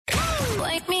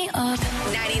wake me up.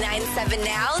 99.7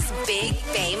 Now's Big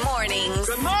Bay Mornings.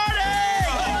 Good morning!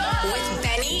 With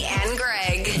Benny and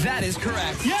Greg. That is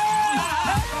correct.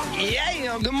 Yeah!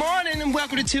 Good morning and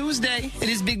welcome to Tuesday. It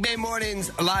is Big Bay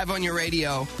Mornings live on your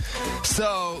radio.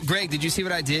 So, Greg, did you see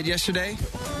what I did yesterday?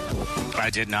 I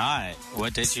did not.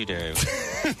 What did you do?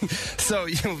 So,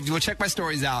 you'll check my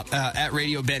stories out at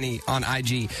Radio Bennie on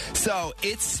IG. So,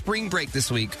 it's spring break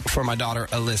this week for my daughter,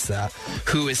 Alyssa,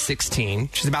 who is 16.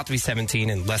 She's about to be 17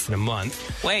 in less than a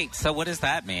month. Wait, so what does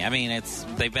that mean? I mean,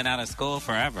 they've been out of school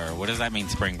forever. What does that mean,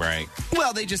 spring break?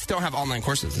 Well, they just don't have online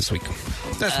courses this week.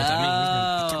 That's what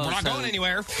that means. We're not going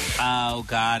anywhere. Oh,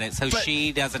 got it. So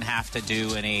she doesn't have to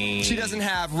do any... She doesn't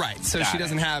have, right. So she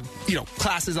doesn't have,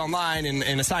 classes online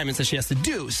and assignments that she has to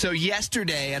do. So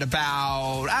yesterday at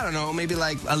about, I don't know, maybe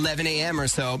like 11 a.m. or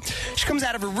so, she comes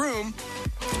out of her room.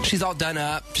 She's all done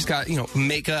up. She's got,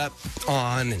 makeup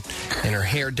on and her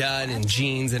hair done and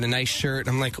jeans and a nice shirt.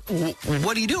 I'm like,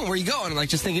 what are you doing? Where are you going? I'm like,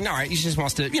 just thinking, all right, she just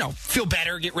wants to, feel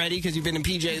better, get ready because you've been in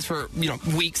PJs for,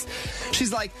 weeks.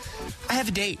 She's like, I have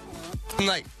a date. I'm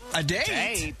like, a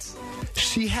date?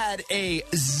 She had a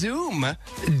Zoom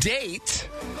date.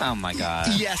 Oh, my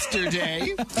God.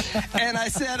 Yesterday. And I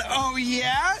said, oh,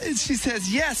 yeah? And she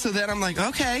says, yes. So then I'm like,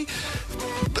 okay,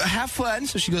 have fun.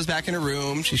 So she goes back in her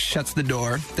room. She shuts the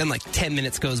door. Then like 10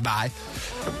 minutes goes by.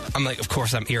 I'm like, of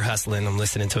course, I'm ear hustling. I'm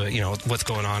listening to it, what's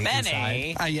going on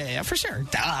Benny. inside. Yeah, for sure.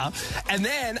 Duh. And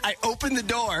then I open the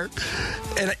door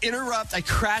and I interrupt. I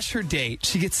crash her date.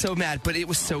 She gets so mad, but it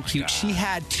was so cute. She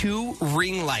had 2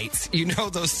 ring lights.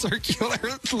 Those circular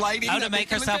lighting. Oh, to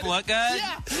make herself look good?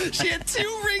 Yeah. She had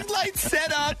 2 ring lights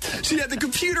set up. She had the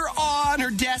computer on. Her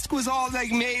desk was all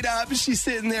made up. And she's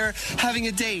sitting there having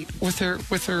a date with her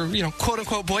quote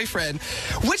unquote boyfriend,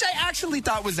 which I actually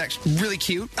thought was actually really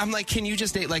cute. I'm like, can you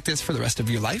just date like this for the rest of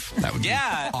your life? That would be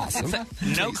awesome.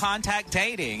 No contact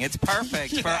dating. It's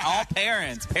perfect for all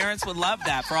parents. Parents would love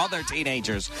that for all their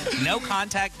teenagers. No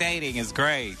contact dating is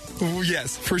great. Oh,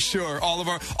 yes, for sure. All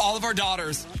of our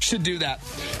daughters should do that.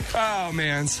 Oh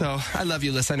man, so I love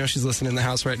you, Liz. I know she's listening in the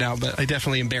house right now, but I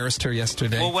definitely embarrassed her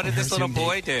yesterday. Well, what did this little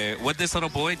boy do? What did this little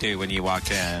boy do when you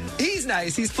walked in? He's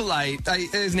nice. He's polite.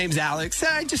 His name's Alex.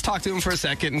 I just talked to him for a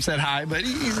second and said hi, but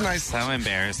he's nice. So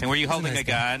embarrassing. Were you holding a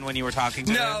gun when you were talking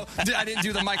to him? No, I didn't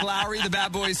do the Mike Lowry, the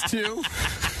Bad Boys 2.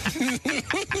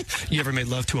 You ever made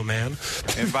love to a man?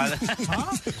 And by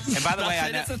the way,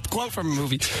 I know, it's a quote from a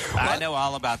movie. I know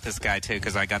all about this guy too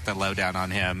because I got the lowdown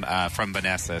on him from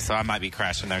Vanessa, so I might be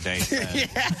crashing their date.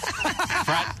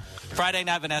 Friday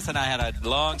night, Vanessa and I had a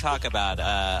long talk about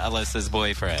Alyssa's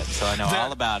boyfriend, so I know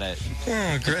all about it.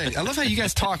 Oh, great! I love how you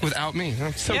guys talk without me.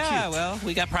 That's so cute. Yeah, well,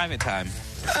 we got private time.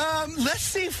 Let's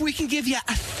see if we can give you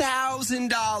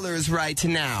 $1,000 right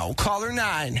now. Caller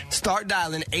 9. Start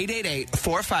dialing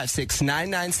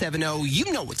 888-456-9970.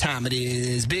 You know what time it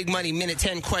is. Big Money Minute,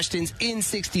 10 questions in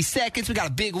 60 seconds. We got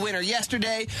a big winner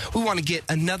yesterday. We want to get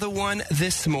another one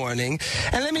this morning.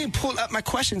 And let me pull up my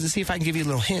questions to see if I can give you a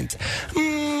little hint.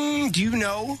 Do you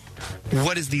know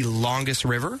what is the longest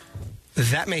river?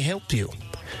 That may help you.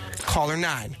 Caller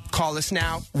 9. Call us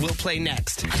now. We'll play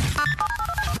next.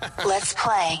 Let's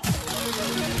play.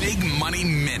 Big Money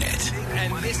Minute.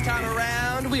 And this time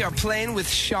around, we are playing with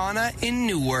Shauna in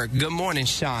Newark. Good morning,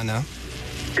 Shauna.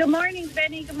 Good morning,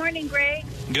 Benny. Good morning, Greg.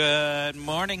 Good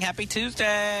morning. Happy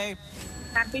Tuesday.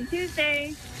 Happy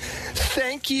Tuesday.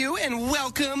 Thank you, and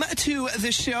welcome to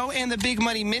the show and the Big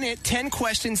Money Minute. 10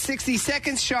 questions, 60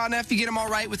 seconds, Shauna. If you get them all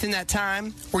right within that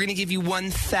time, we're going to give you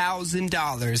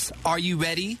 $1,000. Are you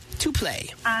ready to play?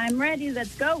 I'm ready.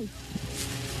 Let's go.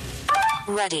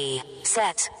 Ready,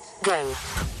 set, go.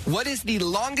 What is the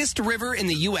longest river in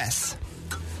the U.S.?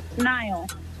 Nile.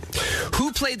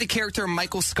 Who played the character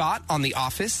Michael Scott on The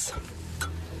Office?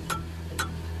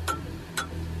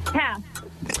 Pass.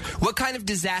 What kind of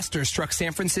disaster struck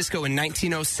San Francisco in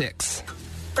 1906?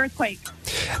 Earthquake.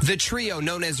 The trio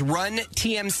known as Run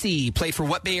TMC play for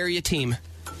what Bay Area team?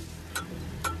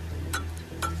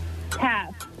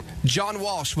 Pass. John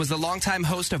Walsh was the longtime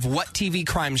host of what TV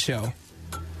crime show?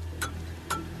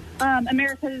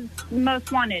 America's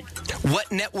Most Wanted.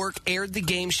 What network aired the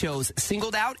game shows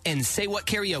Singled Out and Say What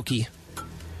Karaoke?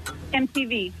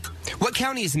 MTV. What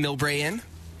county is Millbrae in?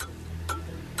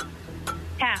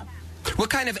 Pass. What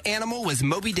kind of animal was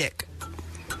Moby Dick?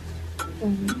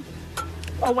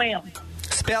 A whale.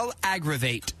 Spell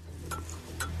aggravate.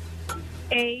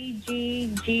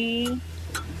 AGGREVATE.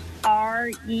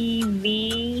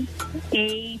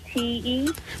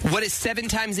 What is 7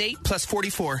 times 8 plus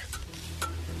 44?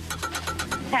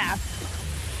 Pass.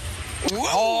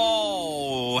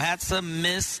 Oh, had some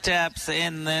missteps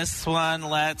in this one.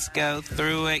 Let's go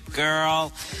through it,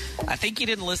 girl. I think you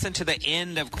didn't listen to the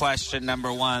end of question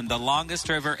number 1. The longest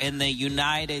river in the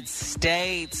United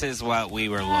States is what we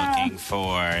were looking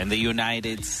for. In the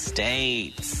United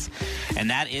States. And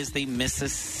that is the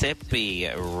Mississippi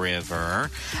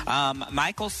River.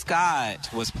 Michael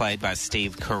Scott was played by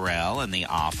Steve Carell in The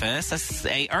Office.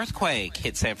 An earthquake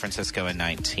hit San Francisco in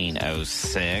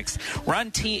 1906.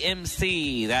 Run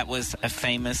TMC, that was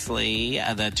famously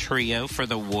the trio for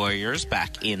the Warriors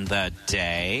back in the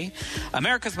day.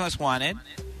 America's Most Wanted,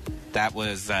 that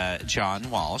was John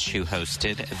Walsh who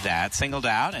hosted that. Singled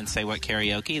Out and Say What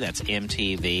Karaoke, that's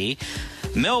MTV.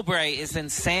 Millbrae is in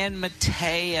San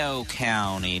Mateo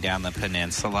County down the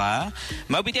peninsula.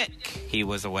 Moby Dick, he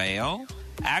was a whale.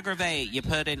 Aggravate, you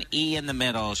put an E in the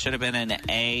middle. Should have been an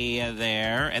A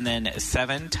there. And then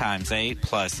 7 times 8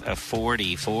 plus a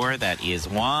 44. That is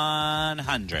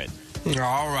 100.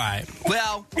 All right.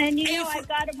 Well, And I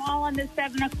got them all on the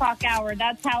 7 o'clock hour.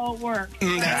 That's how it works.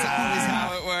 That's always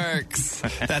how it works.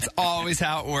 That's always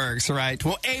how it works, right?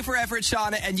 Well, A for effort,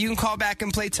 Shauna, and you can call back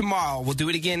and play tomorrow. We'll do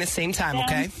it again at the same time,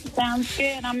 okay? Sounds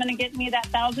good. I'm going to get me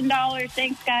that $1,000.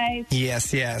 Thanks, guys.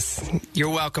 Yes. You're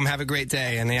welcome. Have a great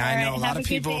day. And I know a lot of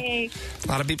people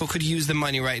could use the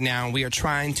money right now. We are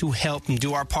trying to help and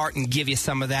do our part and give you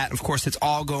some of that. Of course, it's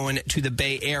all going to the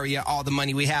Bay Area. All the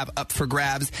money we have up for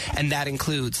grabs, and that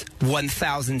includes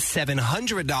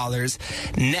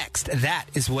 $1,700. Next, that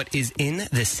is what is in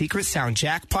the Secret Sound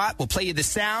Jackpot. We'll play you the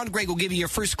sound. Greg will give you your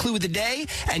first clue of the day,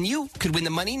 and you could win the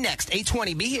money next.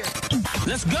 8:20, be here.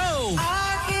 Let's go.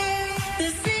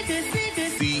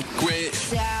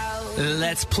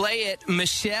 Let's play it.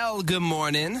 Michelle, good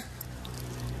morning.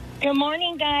 Good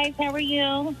morning, guys. How are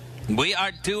you? We are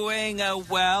doing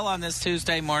well on this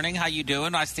Tuesday morning. How you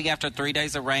doing? I see after 3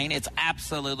 days of rain, it's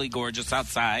absolutely gorgeous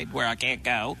outside where I can't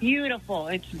go. Beautiful.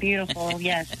 It's beautiful.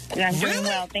 Yes. I'm doing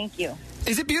well. Thank you.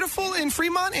 Is it beautiful in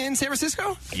Fremont and San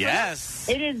Francisco? Yes.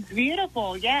 It is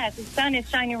beautiful. Yes. The sun is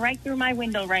shining right through my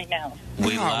window right now.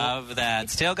 We love that.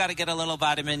 Still got to get a little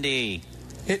vitamin D.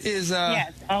 It is.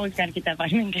 Yes. Always got to get that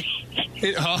vitamin D.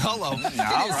 Hello.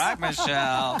 All right,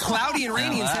 Michelle. Cloudy and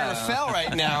rainy in San Rafael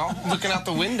right now. Looking out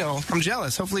the window. I'm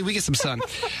jealous. Hopefully we get some sun.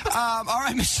 All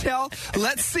right, Michelle.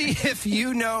 Let's see if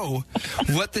you know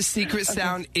what the secret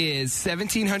sound is.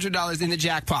 $1,700 in the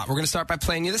jackpot. We're going to start by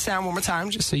playing you the sound one more time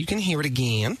just so you can hear it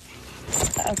again.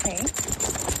 Okay.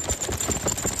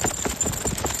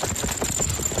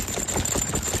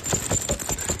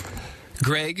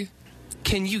 Greg,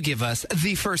 can you give us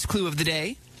the first clue of the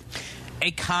day? A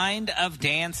kind of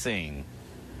dancing.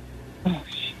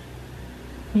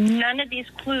 None of these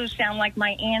clues sound like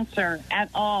my answer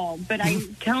at all, but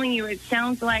I'm telling you, it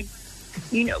sounds like,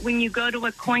 when you go to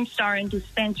a coin star and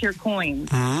dispense your coins.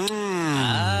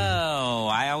 Oh,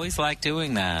 I always like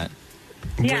doing that.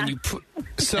 Yeah. When you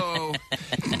so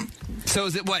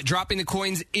is it what? Dropping the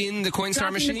coins in the coin star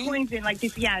machine? Dropping the coins in, like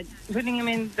just, putting them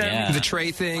in the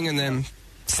tray thing and then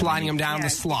sliding them down the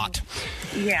slot.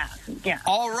 Yeah.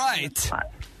 All right.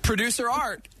 Producer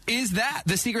Art, is that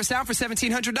the secret sound for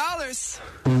 $1,700?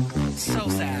 So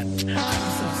sad. I'm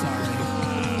so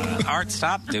sorry. Art,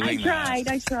 stop doing that.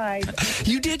 I tried.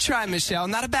 You did try, Michelle.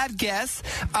 Not a bad guess.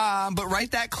 But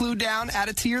write that clue down, add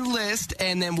it to your list,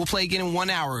 and then we'll play again in 1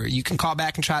 hour. You can call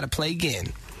back and try to play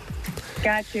again.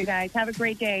 Got you, guys. Have a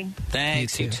great day.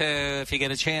 Thanks, you too. If you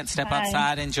get a chance, step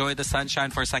outside, enjoy the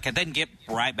sunshine for a second, then get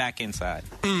right back inside.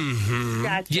 Mm-hmm.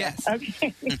 Gotcha. Yes.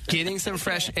 Okay. Getting some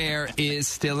fresh air is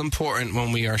still important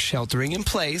when we are sheltering in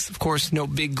place. Of course, no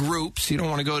big groups. You don't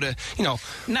want to go to,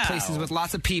 places with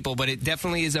lots of people, but it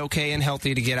definitely is okay and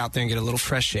healthy to get out there and get a little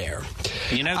fresh air.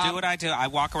 Do what I do. I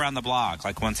walk around the block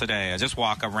like once a day. I just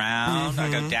walk around.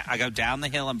 I go down the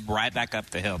hill and right back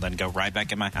up the hill, then go right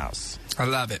back in my house. I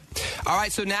love it. All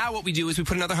right, so now what we do is we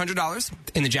put another $100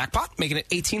 in the jackpot, making it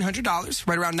 $1,800.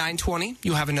 Right around 9:20,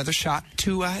 you'll have another shot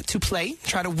to play,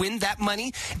 try to win that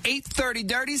money. 8:30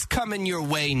 Dirty's coming your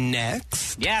way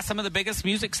next. Yeah, some of the biggest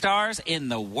music stars in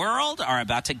the world are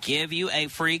about to give you a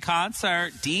free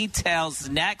concert. Details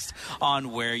next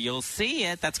on where you'll see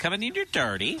it. That's coming in your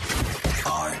Dirty.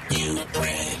 Are you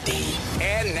ready?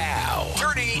 And now,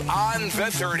 Dirty on the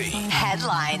 30.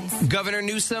 Headlines. Governor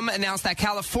Newsom announced that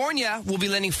California will be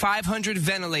lending 500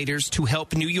 ventilators to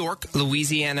help New York,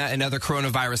 Louisiana, and other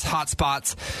coronavirus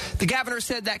hotspots. The governor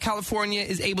said that California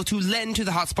is able to lend to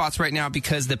the hotspots right now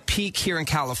because the peak here in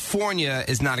California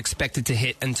is not expected to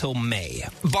hit until May.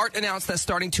 BART announced that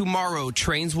starting tomorrow,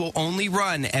 trains will only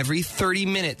run every 30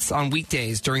 minutes on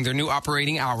weekdays during their new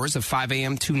operating hours of 5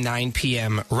 a.m. to 9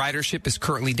 p.m. Ridership is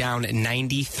currently down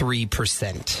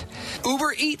 93%.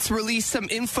 Uber Eats released some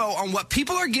info on what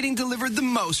people are getting delivered the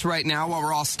most right now while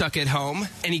we're all stuck at home.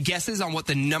 Any guesses on what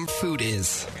the number food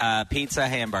is? Pizza,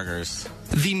 hamburgers.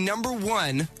 The number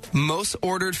one most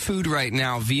ordered food right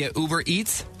now via Uber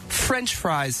Eats, French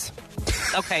fries.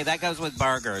 Okay, that goes with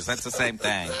burgers. That's the same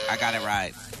thing. I got it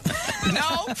right.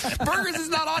 No, burgers is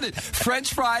not on it.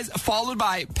 French fries followed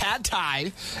by pad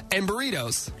thai and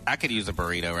burritos. I could use a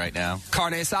burrito right now.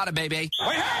 Carne asada, baby.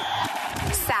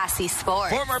 Sassy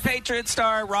Sports. Former Patriots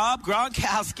star Rob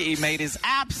Gronkowski made his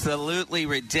absolutely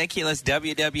ridiculous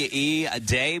WWE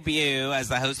debut as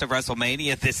the host of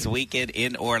WrestleMania this weekend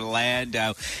in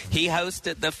Orlando. He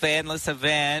hosted the fanless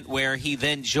event where he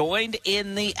then joined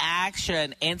in the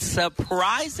action and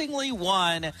surprisingly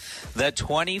won the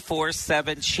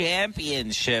 24/7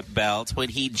 championship belt when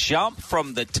he jumped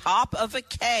from the top of a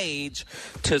cage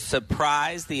to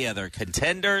surprise the other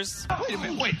contenders. Wait a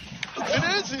minute, wait.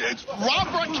 It's Rob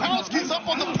Gronkowski's up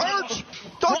on the perch.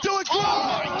 Don't do it, Gronk.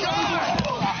 Oh, my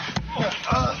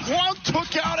God. Gronk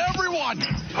took out everyone.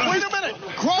 Wait a minute.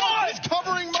 Gronk is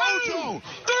covering Mojo.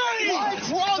 Why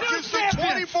Gronk is the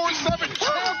 24/7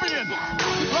 champion?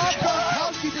 Rob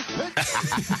Gronkowski just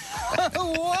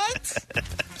What?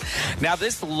 Now,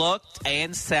 this looked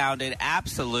and sounded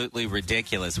absolutely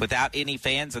ridiculous without any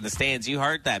fans in the stands. You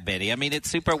heard that, Benny. I mean, it's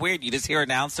super weird. You just hear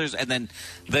announcers and then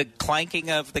the clanking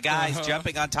of the guys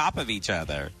jumping on top of each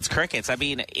other. It's crickets. I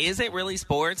mean, is it really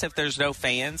sports if there's no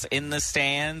fans in the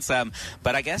stands?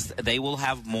 But I guess they will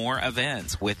have more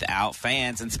events without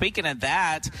fans. And speaking of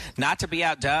that, not to be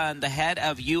outdone, the head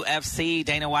of UFC,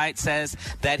 Dana White, says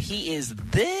that he is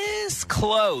this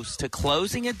close to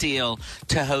closing a deal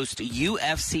to host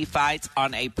UFC fights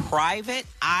on a private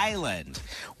island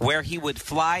where he would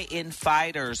fly in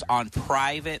fighters on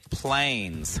private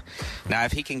planes. Now,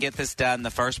 if he can get this done,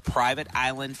 the first private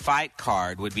island fight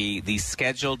card would be the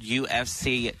scheduled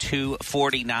UFC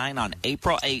 249 on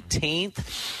April 18th,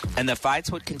 and the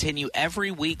fights would continue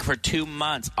every week for 2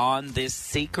 months on this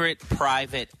secret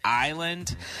private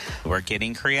island. We're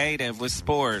getting creative with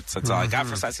sports. That's all I got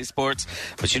for Sassy Sports.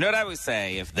 But you know what I would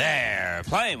say? If they're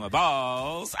playing with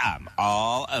balls, I'm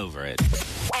all over it.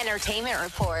 Entertainment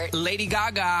report. Lady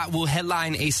Gaga will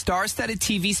headline a star-studded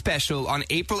TV special on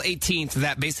April 18th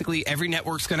that basically every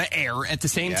network's going to air at the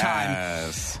same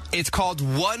time. It's called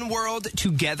One World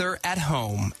Together at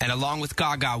Home. And along with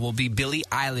Gaga will be Billie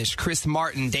Eilish, Chris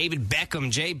Martin, David Beckham,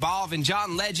 J Balvin,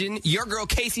 John Legend, your girl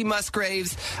Casey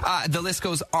Musgraves. The list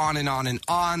goes on and on and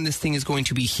on. This thing is going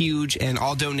to be huge, and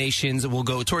all donations will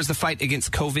go towards the fight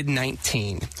against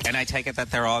COVID-19. And I take it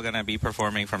that they're all going to be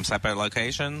performing from separate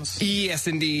locations? Yes,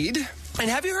 indeed. And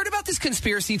have you heard about this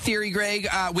conspiracy theory, Greg,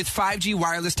 with 5G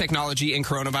wireless technology and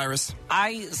coronavirus?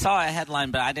 I saw a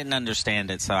headline, but I didn't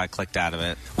understand it, so I clicked out of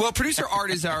it. Well, producer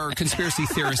Art is our conspiracy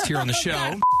theorist here on the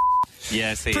show.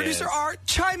 Yes, he Producer is. Art,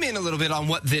 chime in a little bit on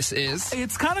what this is.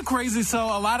 It's kind of crazy. So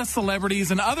a lot of celebrities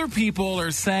and other people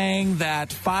are saying that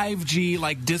 5G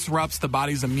disrupts the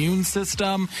body's immune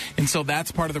system. And so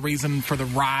that's part of the reason for the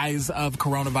rise of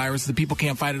coronavirus, that people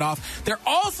can't fight it off. They're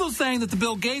also saying that the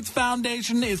Bill Gates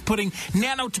Foundation is putting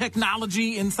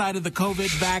nanotechnology inside of the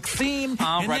COVID vaccine.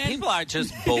 All right, people are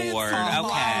just bored.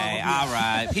 Okay, all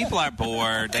right. People are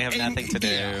bored. They have nothing to do.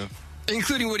 Yeah.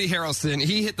 Including Woody Harrelson.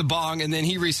 He hit the bong, and then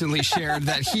he recently shared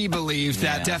that he believed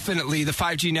that definitely the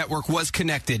 5G network was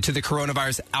connected to the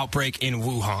coronavirus outbreak in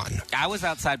Wuhan. I was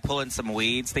outside pulling some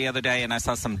weeds the other day, and I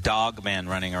saw some dog men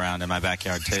running around in my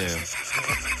backyard, too.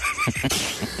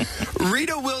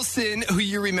 Rita Wilson, who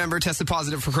you remember tested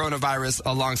positive for coronavirus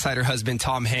alongside her husband,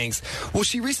 Tom Hanks. Well,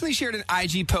 she recently shared an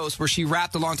IG post where she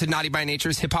rapped along to Naughty by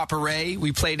Nature's Hip Hop Hooray.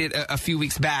 We played it a few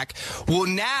weeks back. Well,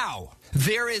 now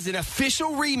there is an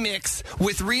official remix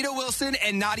with Rita Wilson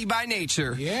and Naughty by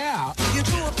Nature. Yeah. You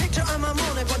drew a picture on my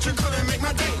morning, but you couldn't make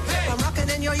my day. I'm rocking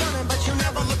in your yawning, but you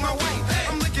never look my way.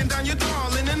 I'm looking down your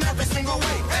darling in every single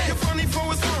way. You're funny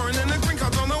for a foreign and the green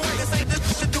card's on the way. This ain't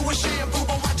this to do with shampoo,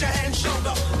 but watch your head and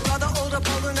shoulder. Brother older,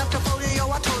 bold enough to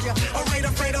folio, I told you.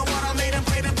 Afraid of what I made and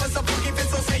played it, plus a boogie fit,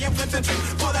 so say you flip the trick.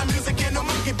 For that music and the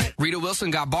monkey bit. Rita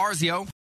Wilson got bars, yo.